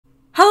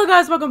Hello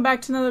guys, welcome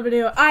back to another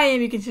video. I am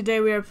Yuki.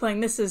 Today we are playing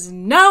This Is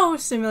No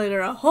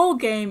Simulator, a whole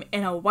game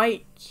in a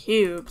white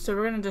cube. So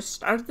we're gonna just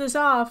start this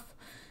off,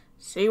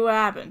 see what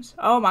happens.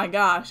 Oh my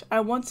gosh, I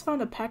once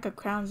found a pack of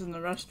crowns in the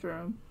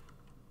restroom.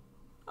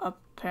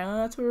 Apparently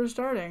that's where we're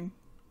starting.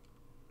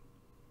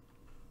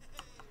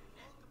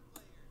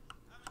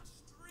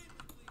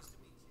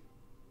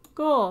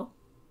 Cool.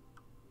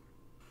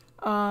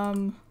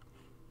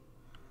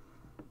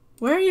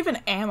 Where even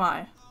am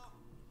I?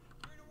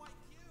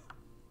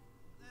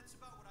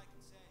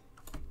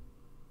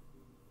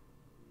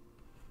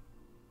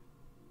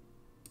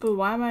 But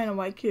why am I in a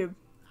white cube?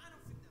 I don't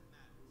think that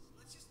matters.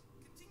 Let's just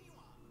continue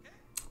on, okay?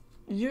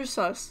 You're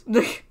sus.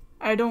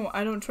 I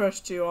don't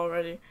trust you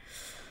already.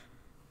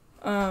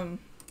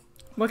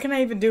 What can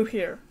I even do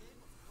here?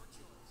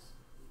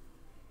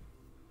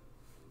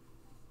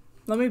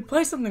 Let me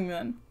play something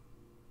then.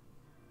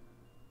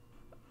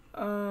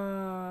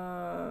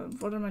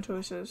 What are my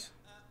choices?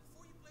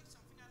 Before you play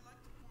something, I'd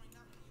like to point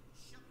out that you can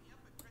shut me up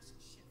by pressing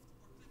shift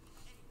or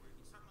clicking anywhere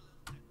inside my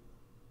little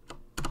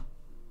deck.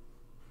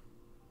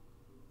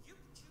 You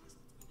can choose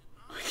between an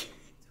obby,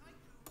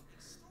 tycoon, and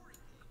story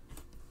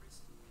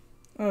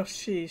game. Oh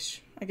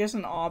sheesh. I guess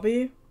an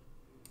obby?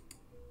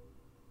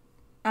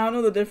 I don't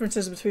know the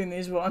differences between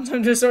these ones.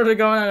 I'm just sort of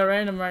going at a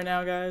random right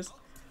now, guys.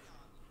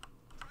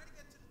 Try to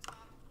get to the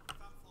top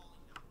without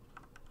falling down.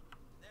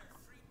 There are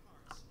 3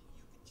 parts, and you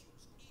can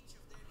choose each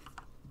of their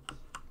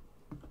difficulties.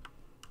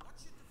 What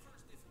should the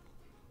first difficulty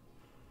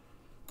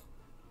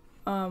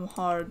be?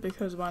 Hard,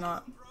 because why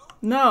not? Bro,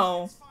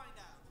 No! let's find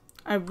out.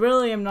 I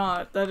really am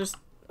not. That is...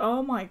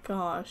 Oh my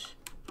gosh.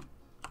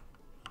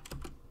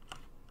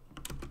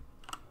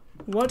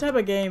 What type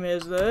of game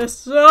is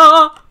this?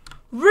 Really?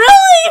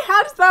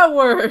 How does that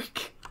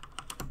work?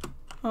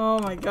 Oh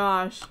my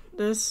gosh.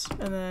 This,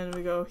 and then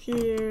we go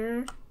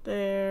here,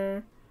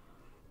 there.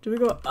 Do we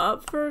go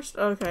up first?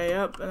 Okay,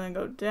 up, and then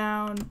go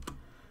down,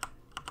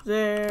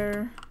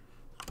 there.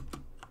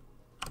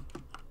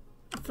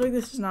 I feel like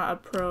this is not a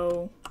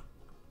pro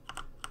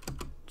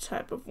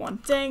type of one.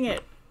 Dang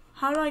it.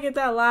 How do I get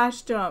that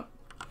last jump?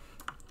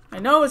 I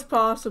know it's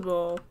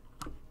possible.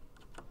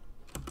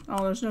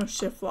 Oh, there's no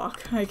shift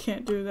lock. I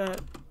can't do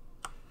that.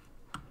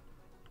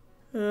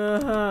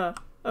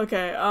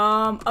 Okay,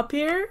 up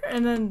here,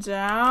 and then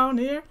down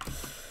here.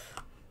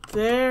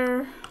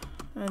 There,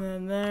 and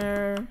then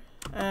there.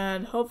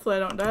 And hopefully I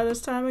don't die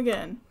this time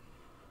again.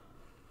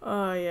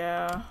 Oh,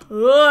 yeah.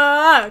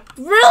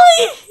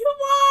 Really?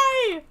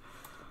 Why?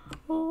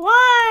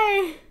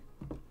 Why?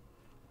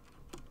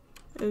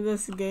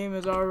 This game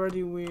is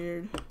already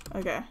weird.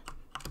 Okay.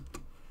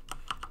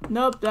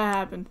 Nope, that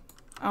happened.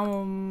 Okay,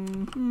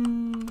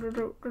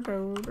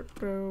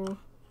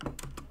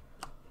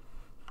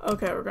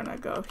 we're gonna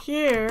go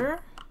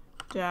here,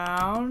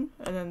 down,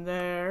 and then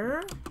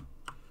there,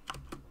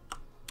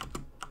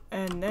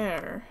 and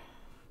there.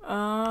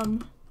 Oh,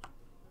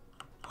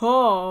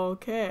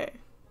 okay.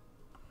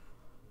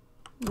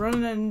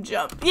 Run and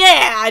jump.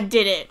 Yeah, I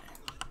did it.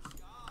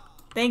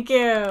 Thank you.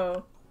 You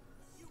got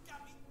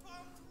me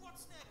pumped.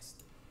 What's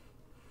next?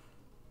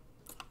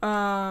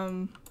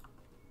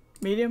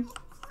 Medium. Oh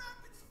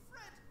crap, it's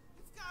Fred.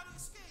 You've got to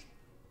escape.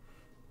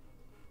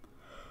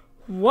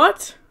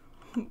 What?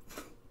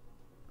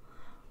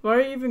 Why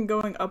are you even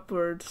going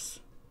upwards?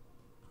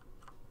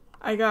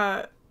 I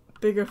got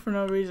bigger for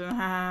no reason,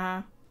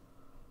 haha.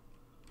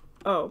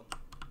 Oh.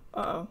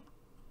 Uh-oh.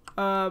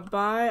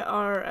 Buy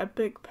our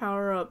epic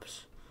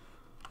power-ups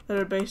that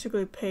are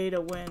basically pay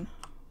to win.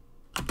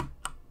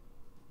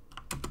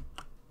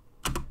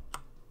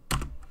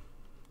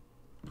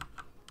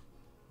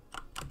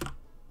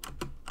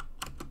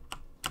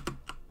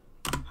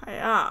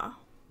 Hiya.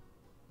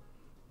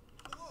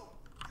 Whoa,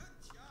 good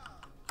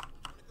job.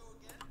 Wanna go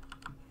again? Oh,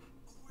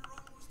 we're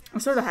almost there. I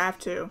sort of have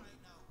to. Right now.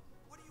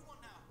 What do you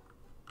want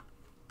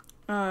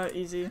now?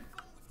 Easy. Have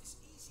fun with this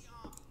easy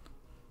army.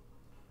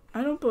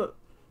 I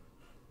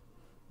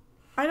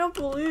don't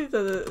believe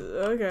that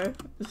okay.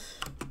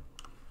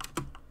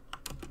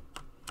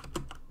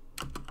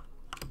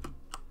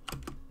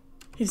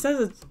 He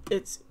says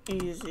it's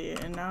easy,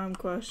 and now I'm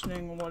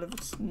questioning what if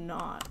it's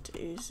not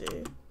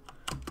easy.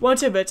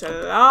 What if it's a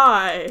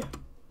lie?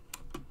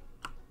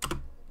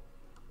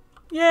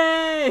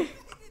 Yay!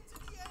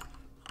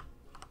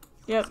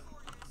 Yep. Score is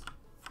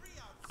 3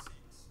 out of 6.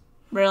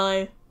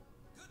 Really?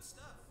 Good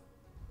stuff.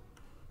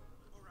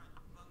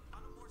 Alright, but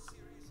on a more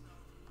serious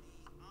note,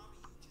 the army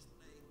you just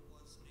played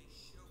was a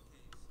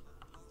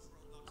showcase of most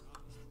Roblox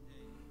armies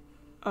today.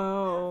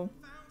 Oh.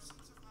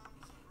 Thousands of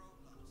armies on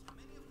Roblox, and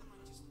many of them are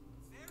just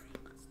very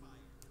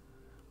uninspired.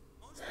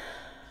 Most of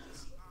them are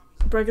easy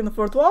armies Breaking the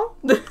fourth wall?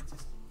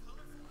 just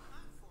colorful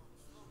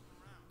platforms floating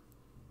around.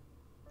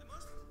 And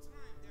most of the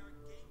time, there are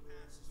game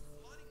passes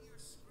flooding your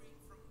screen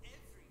from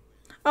everywhere.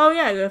 Oh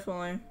yeah,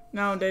 definitely.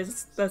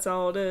 Nowadays, that's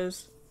all it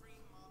is. Free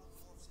model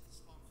forces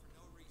spawn for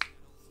no reason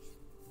at all.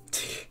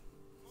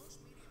 Most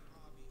medium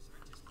hobbies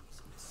are just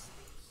easy to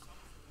skip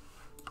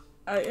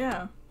something.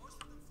 Yeah. Most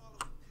of them follow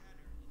a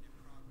pattern in their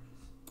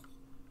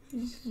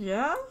progress.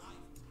 Yeah?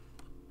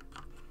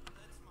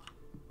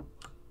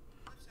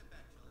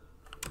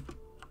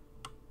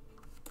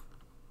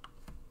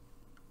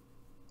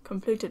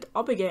 completed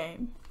obby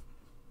game.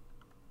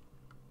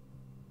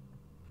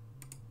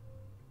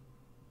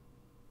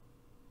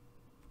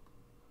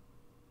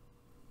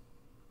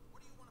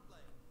 What do you want to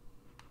play?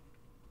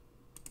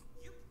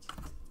 You can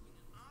choose between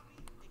an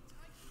obby, a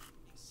tycoon,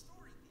 a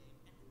story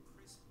game, and a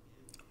prison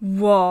game.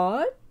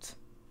 What?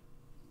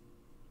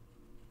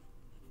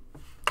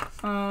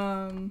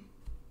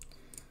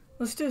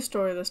 Let's do a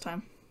story this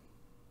time.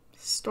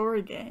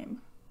 Story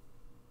game.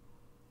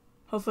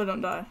 Hopefully I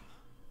don't die. Okay.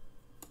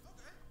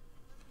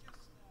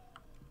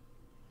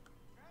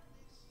 Let me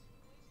just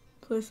grab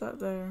this, Place that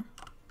there.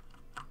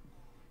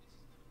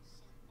 this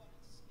is gonna be so fun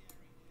and scary,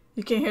 dude.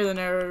 You can't hear the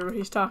narrator,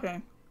 he's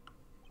talking.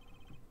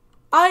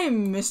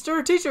 I'm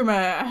Mr. Teacher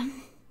Man.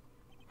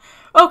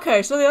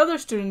 Okay, so the other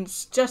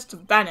students just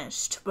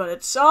vanished, but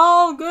it's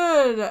all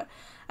good,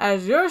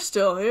 as you're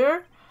still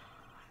here.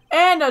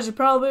 And as you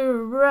probably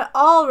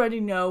already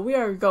know, we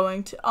are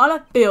going on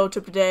a field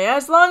trip today,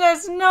 as long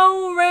as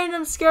no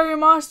random scary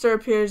monster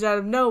appears out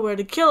of nowhere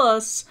to kill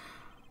us.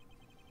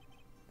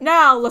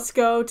 Now, let's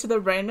go to the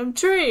random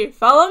tree.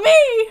 Follow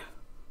me!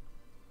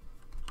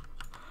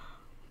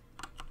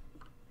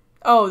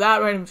 Oh,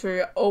 that random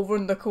tree over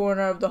in the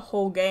corner of the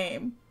whole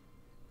game.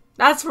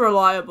 That's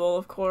reliable,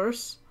 of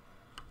course.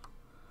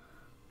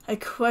 I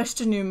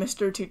question you,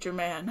 Mr. Teacher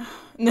Man.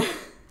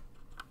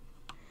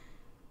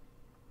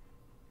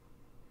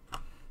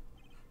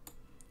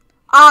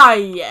 Ah,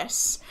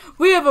 yes.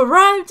 We have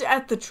arrived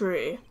at the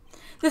tree.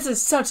 This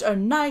is such a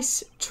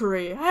nice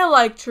tree. I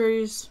like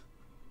trees.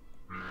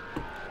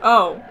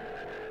 Oh.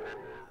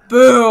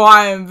 Boo,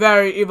 I am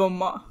very evil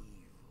monster,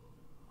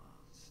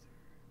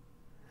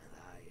 and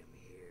I am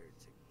here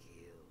to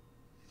kill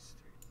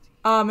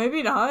Mr. T.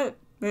 Maybe not.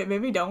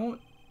 Maybe don't.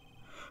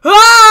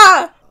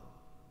 Ah!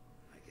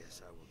 I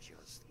guess I will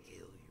just kill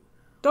you now.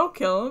 Don't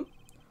kill him.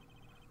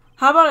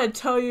 How about I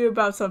tell you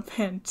about some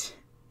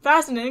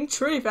fascinating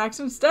tree facts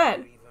instead?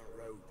 Who even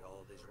wrote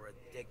all this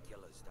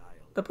ridiculous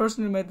dialogue? The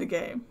person who made the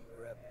game.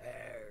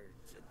 Prepare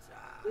to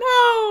die.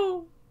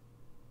 No!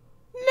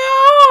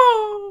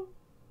 No!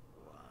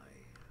 Why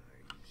are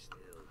you still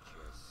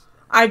just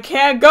standing? I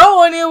can't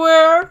go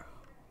anywhere!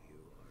 You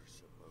are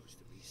supposed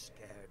to be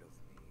scared of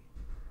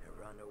me and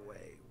run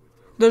away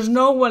with the There's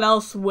no one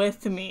else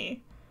with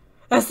me.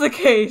 That's the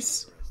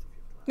case. rest of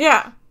your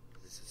life. Yeah.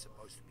 This is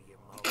supposed to be a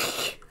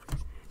moment.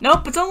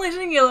 Nope, it's only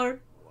singular.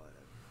 Whatever.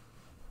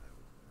 I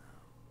will now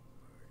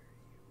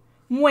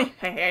murder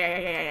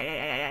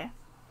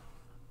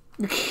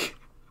you. Mwah.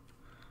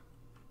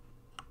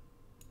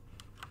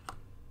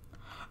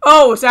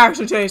 Oh, it's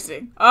actually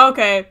chasing.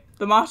 Okay,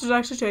 the monster's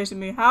actually chasing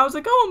me. How's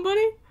it going,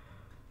 buddy?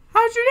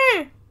 How's your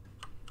day?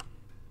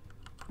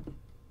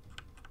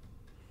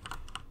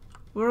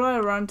 Where do I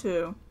run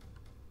to?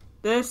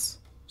 This?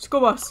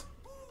 School bus.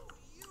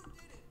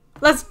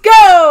 Let's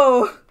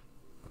go!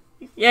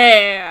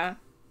 Yeah.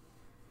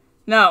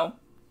 No.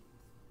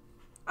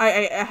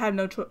 I had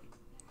no choice.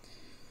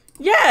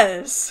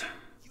 Yes!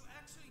 You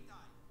actually died.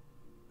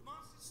 The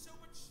monster's so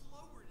much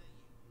slower than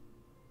you.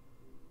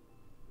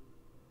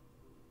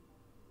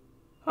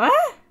 What?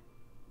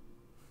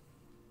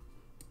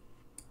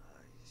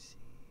 I see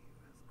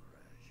you have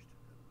crashed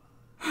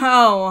the bus.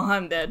 Oh, well,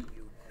 I'm dead.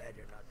 You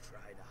better not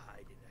try to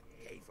hide in that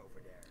cave over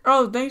there.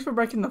 Oh, thanks for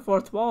breaking the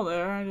fourth wall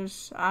there. I'm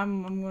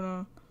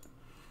gonna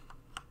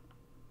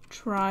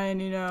try and,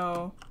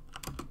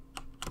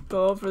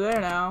 go over there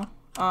now.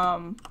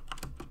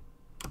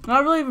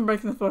 Not really even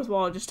breaking the fourth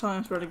wall, just telling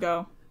us where to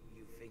go.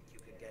 You think you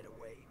can get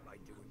away by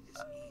doing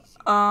this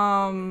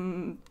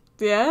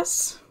easy?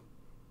 Yes.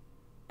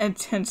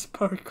 Intense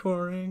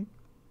parkouring.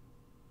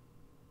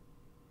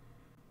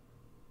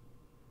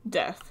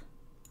 Death.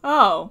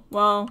 Oh,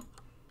 well,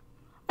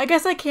 I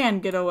guess I can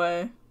get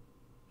away.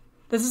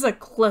 This is a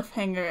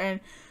cliffhanger, and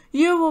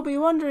you will be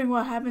wondering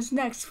what happens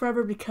next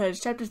forever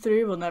because Chapter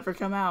 3 will never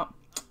come out.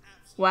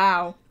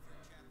 Wow.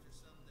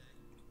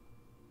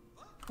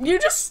 You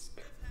just...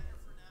 Cliffhanger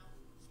for now,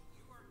 so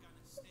you are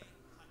gonna stay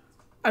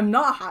hyped. I'm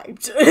not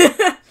hyped.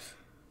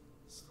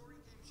 The story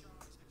game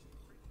genre is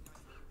actually pretty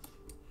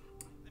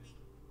diverse. I mean,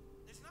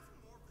 there's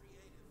nothing more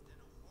creative than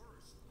a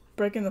horror story.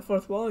 Breaking the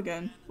fourth wall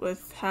again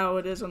with how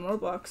it is on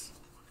ROBLOX.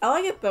 I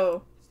like it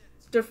though.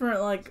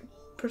 Different,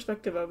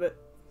 perspective of it.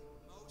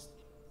 Most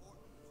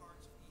important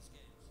parts of these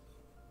games.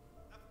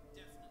 I've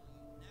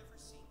definitely never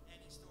seen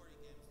any story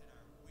games that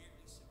are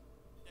weirdly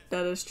similar.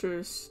 That is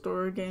true.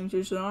 Story games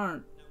usually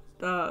aren't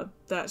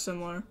that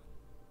similar.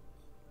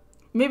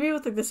 Maybe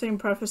with the same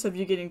preface of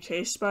you getting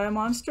chased by a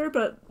monster,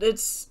 but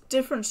it's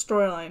different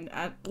storyline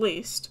at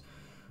least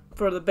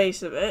for the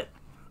base of it.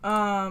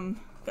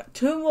 Got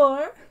two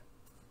more.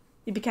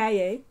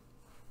 Yippee-ki-yay.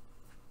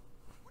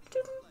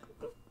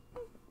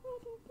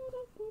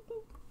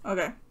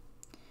 Okay.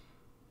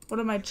 What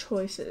are my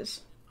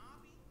choices?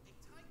 Obby, a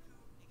tycoon,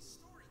 a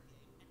story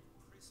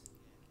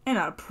game, In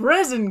and a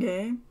prison game. a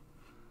prison game?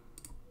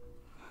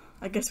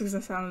 I guess because I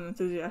sounded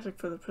enthusiastic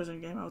for the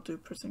prison game, I'll do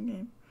prison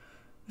game.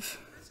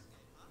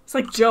 It's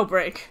like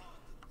jailbreak.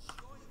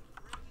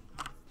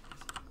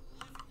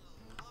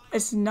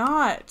 It's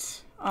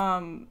not,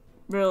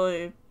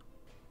 really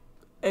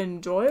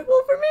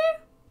enjoyable for me,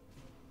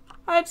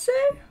 I'd say.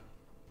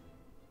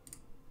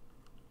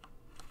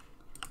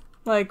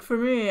 Like, for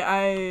me,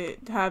 I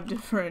have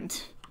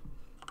different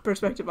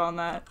perspective on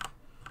that.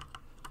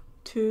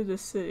 To the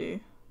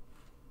city.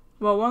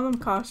 Well, one of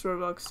them costs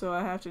Robux, so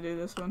I have to do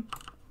this one.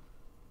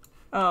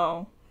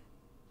 Oh.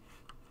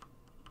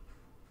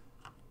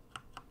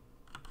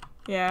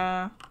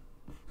 Yeah.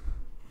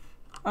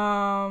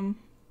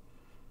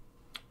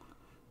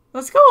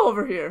 Let's go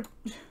over here.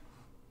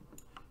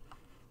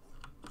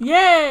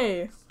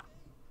 Yay!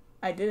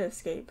 I did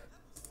escape. That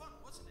was fun,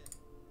 wasn't it?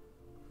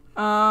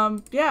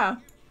 Yeah.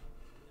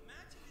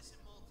 Imagine this in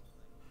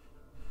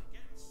multiplayer.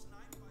 Getting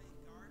sniped by a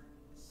guard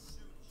as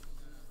soon as you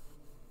got out.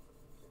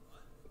 But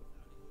without a good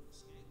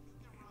escape,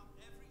 you can rob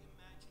every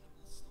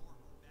imaginable store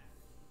or bank.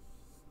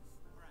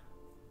 Alright,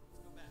 let's go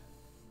back.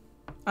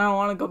 I don't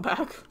want to go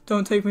back.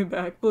 Don't take me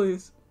back,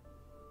 please.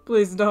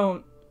 Please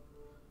don't.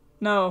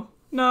 No.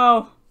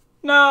 No.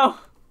 No.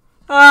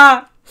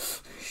 Ah!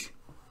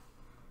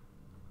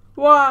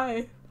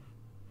 Why?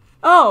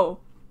 Oh!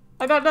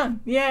 I got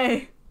done.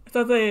 Yay! I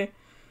thought the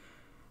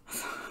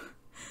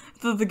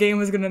game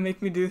was gonna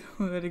make me do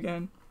it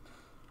again.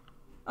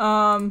 Choose between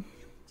an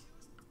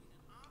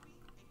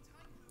obby, a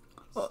tycoon,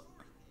 a Oh, story game,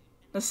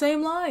 the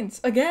same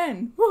lines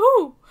again.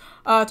 Woohoo!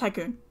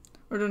 Tycoon.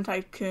 We're doing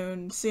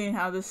Tycoon, seeing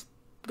how this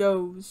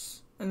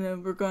goes, and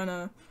then we're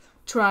gonna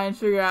try and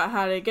figure out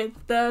how to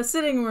get the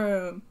sitting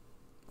room.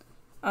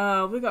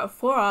 We got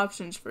 4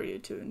 options for you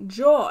to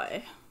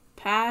enjoy: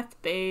 path,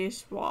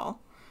 base, wall,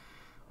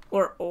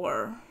 or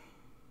wall.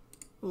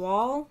 is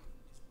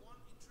one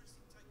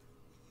interesting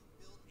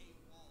tycoon where you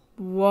build a wall.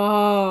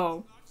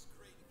 Whoa. Looks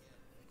great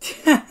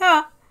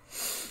again.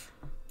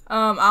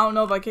 I don't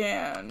know if I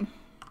can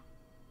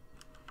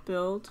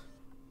build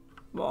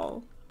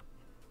wall.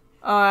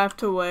 Oh, I have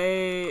to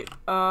wait.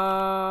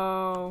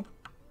 Oh,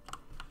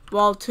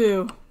 wall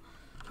 2.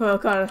 Well,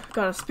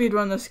 gotta speed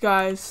run this,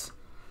 guys.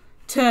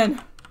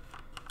 10.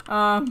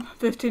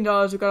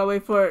 $15. We gotta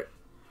wait for it.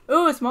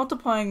 Ooh, it's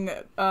multiplying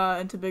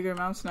into bigger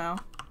amounts now.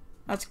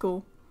 That's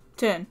cool.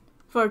 10,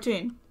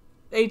 14,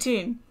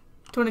 18,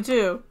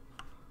 22,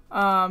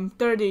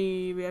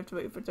 30. We have to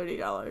wait for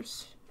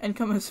 $30.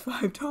 Income is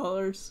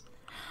 $5.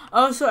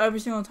 Also,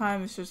 every single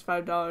time it's just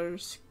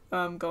 $5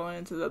 going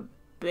into the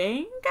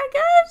bank, I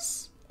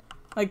guess?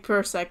 Like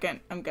per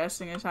second, I'm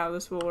guessing is how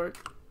this will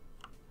work.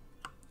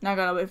 Now I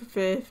gotta wait for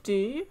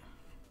 50.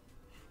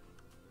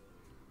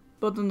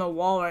 Building the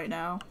wall right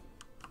now.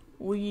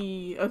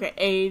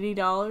 Okay,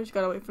 $80.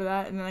 Gotta wait for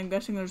that, and then I'm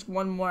guessing there's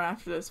one more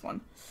after this one.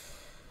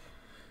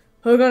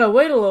 We're gonna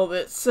wait a little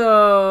bit,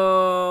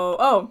 so...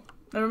 Oh,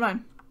 never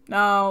mind.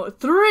 Now,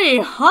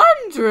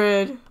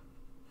 300!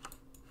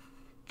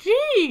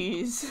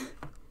 Jeez!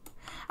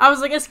 I was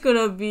like, it's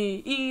gonna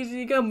be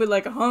easy, gonna be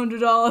like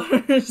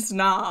 $100.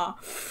 Nah.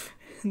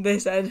 They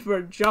said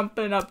we're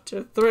jumping up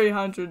to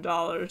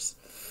 $300.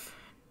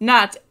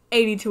 Not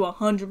 80 to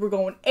 100, we're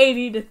going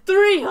 80 to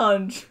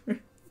 300.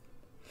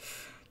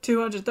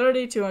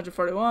 230,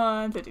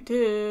 241,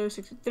 52,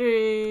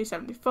 63,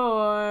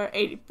 74,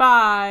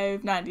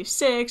 85,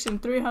 96,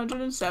 and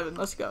 307.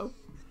 Let's go.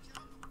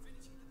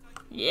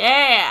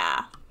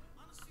 Yeah!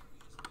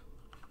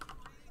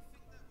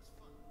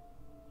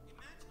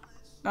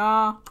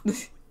 Nah,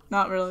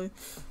 not really.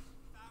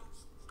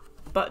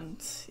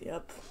 Buttons,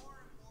 yep. More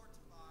and more to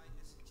buy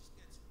as it just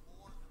gets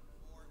more and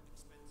more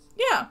expensive.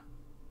 Yeah,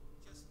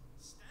 Just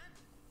stand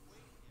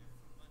waiting there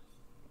for money.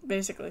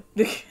 basically.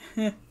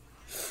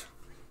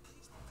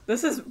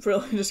 This is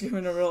really just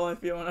giving a real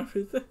life view on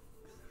everything.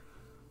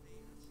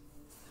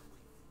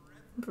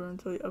 Burn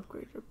until you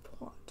upgrade your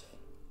plot.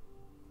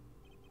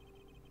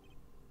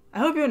 I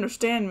hope you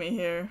understand me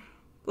here.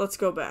 Let's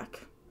go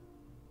back.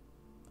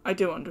 I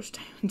do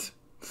understand.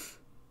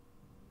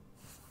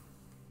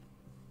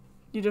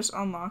 You just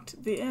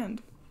unlocked the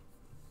end.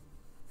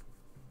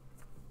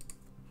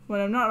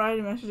 When I'm not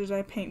writing messages,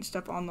 I paint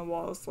stuff on the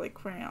walls like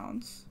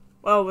crayons.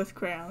 Well, with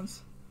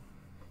crayons.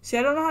 See,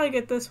 I don't know how to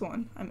get this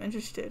one. I'm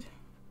interested.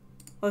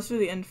 Let's do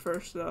the end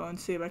first, though, and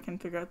see if I can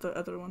figure out the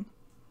other one.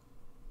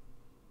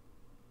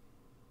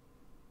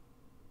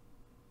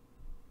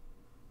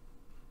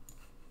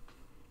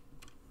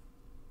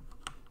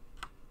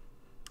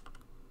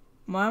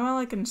 Why am I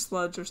like in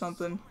sludge or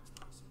something?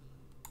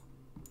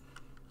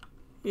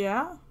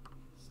 Yeah?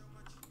 So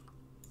much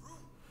room for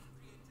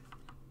creativity.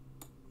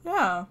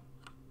 Yeah.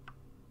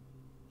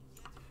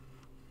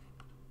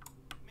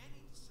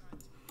 Many decide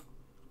to.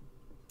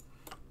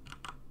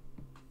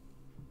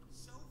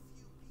 So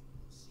few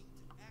people seem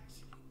to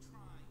actually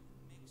try and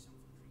make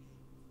something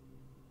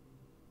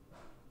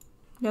creative.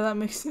 Yeah, that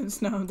makes sense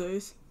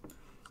nowadays.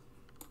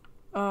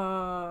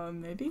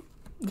 Maybe?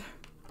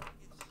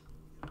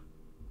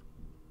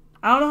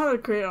 I don't know how to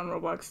create on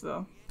Roblox,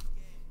 though.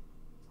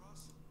 Draw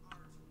some art,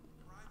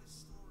 write a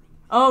story,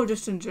 Oh,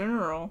 just in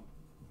general. or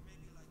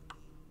maybe like me,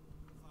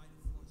 provide a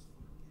voice for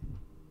a game.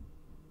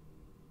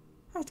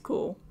 That's cool.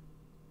 All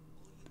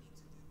you need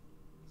to do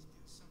is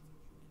do something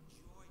you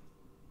enjoy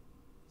doing,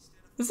 instead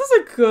of This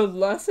is a good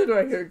lesson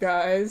right here,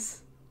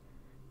 guys.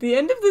 The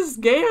end of this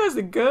game has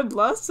a good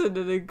lesson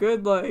and a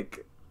good,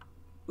 like,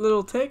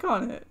 little take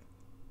on it.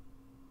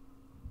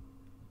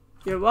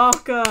 You're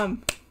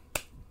welcome.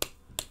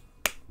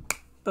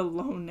 The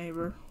lone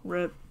neighbor.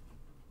 RIP.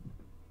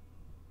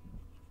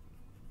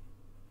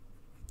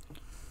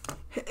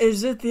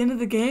 Is it the end of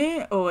the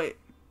game? Oh, wait.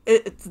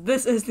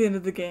 This is the end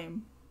of the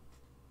game.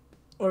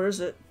 Or is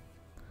it?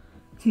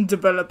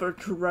 Developer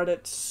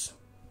credits.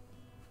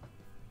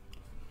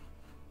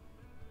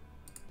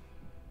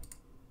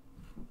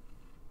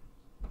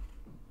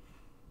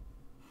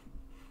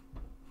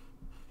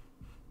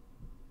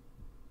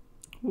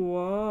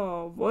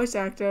 Whoa, voice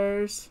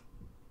actors.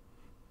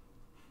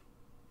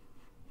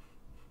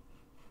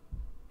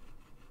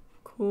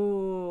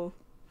 Cool.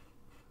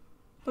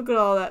 Look at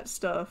all that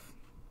stuff.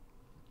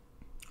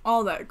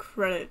 All that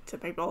credit to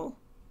people.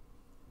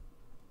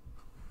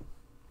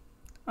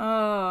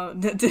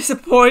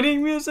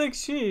 Disappointing music?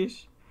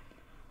 Sheesh.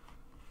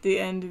 The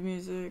end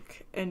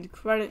music. End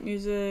credit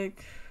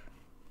music.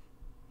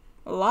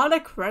 A lot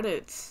of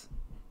credits.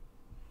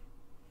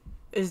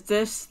 Is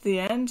this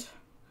the end?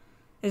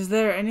 Is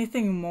there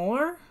anything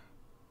more?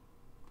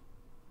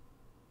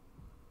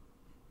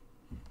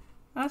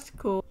 That's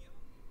cool.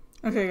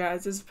 Okay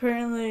guys, it's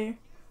apparently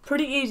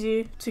pretty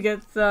easy to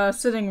get the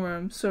sitting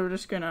room, so we're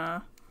just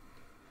gonna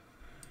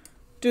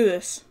do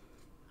this.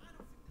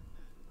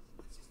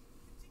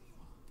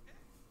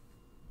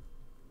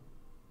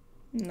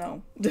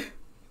 No.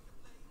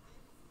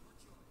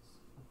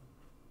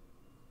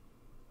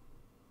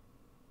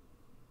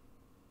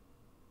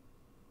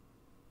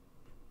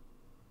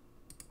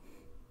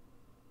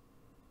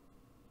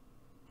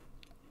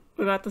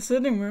 We got the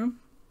sitting room.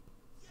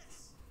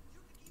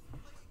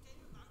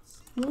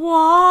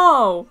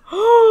 Wow!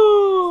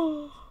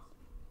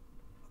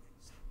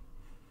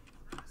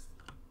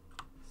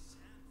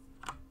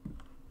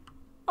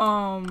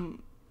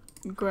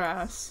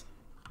 Grass.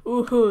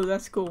 Ooh,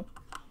 that's cool.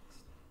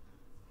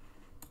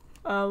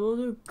 We'll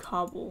do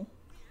cobble.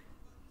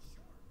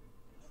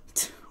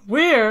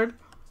 Weird.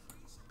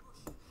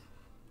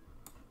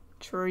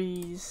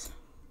 Trees.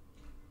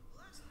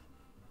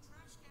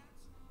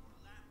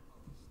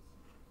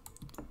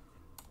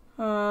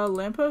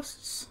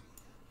 Lampposts?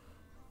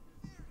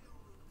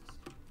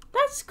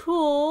 That's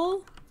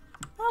cool.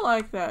 I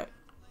like that.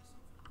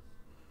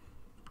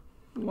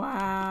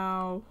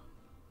 Wow.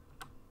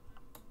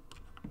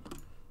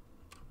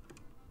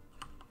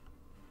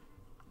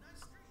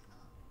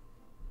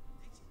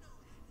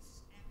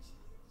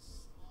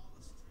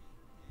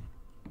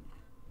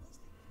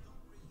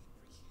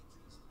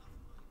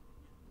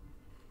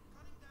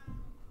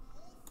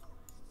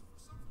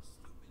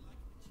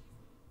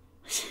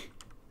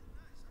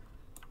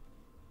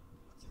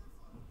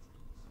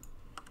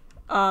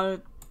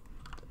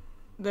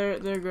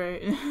 They're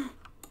great.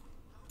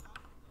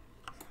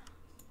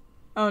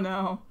 Oh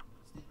no.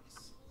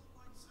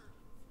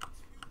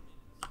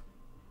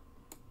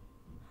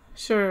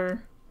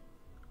 Sure.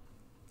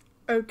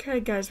 Okay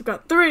guys, we've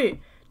got 3,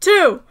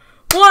 2,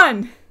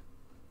 1!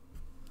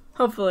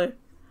 Hopefully.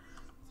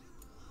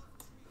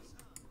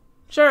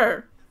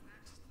 Sure.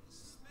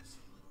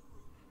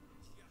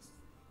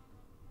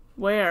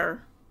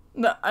 Where?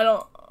 No, I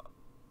don't...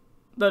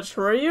 The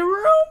tree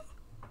room?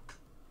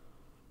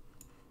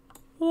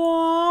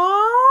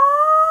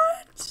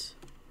 What? It's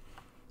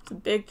a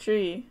big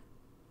tree.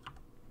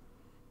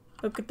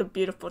 Look at the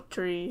beautiful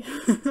tree.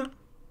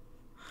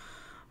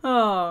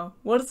 Oh,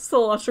 what is the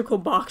electrical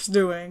box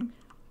doing?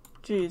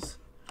 Jeez.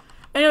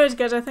 Anyways,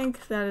 guys, I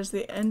think that is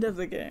the end of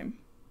the game.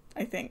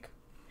 I think.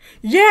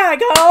 Yeah, I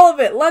got all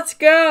of it. Let's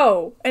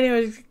go.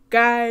 Anyways,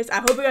 guys, I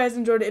hope you guys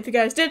enjoyed it. If you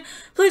guys did,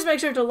 please make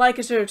sure to like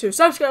and share to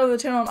subscribe to the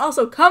channel, and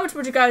also comment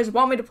what you guys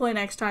want me to play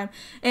next time.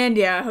 And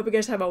yeah, I hope you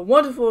guys have a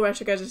wonderful rest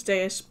of your guys'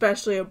 day,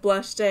 especially a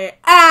blessed day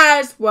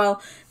as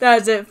well.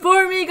 That is it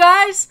for me,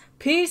 guys.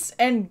 Peace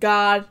and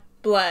God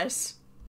bless.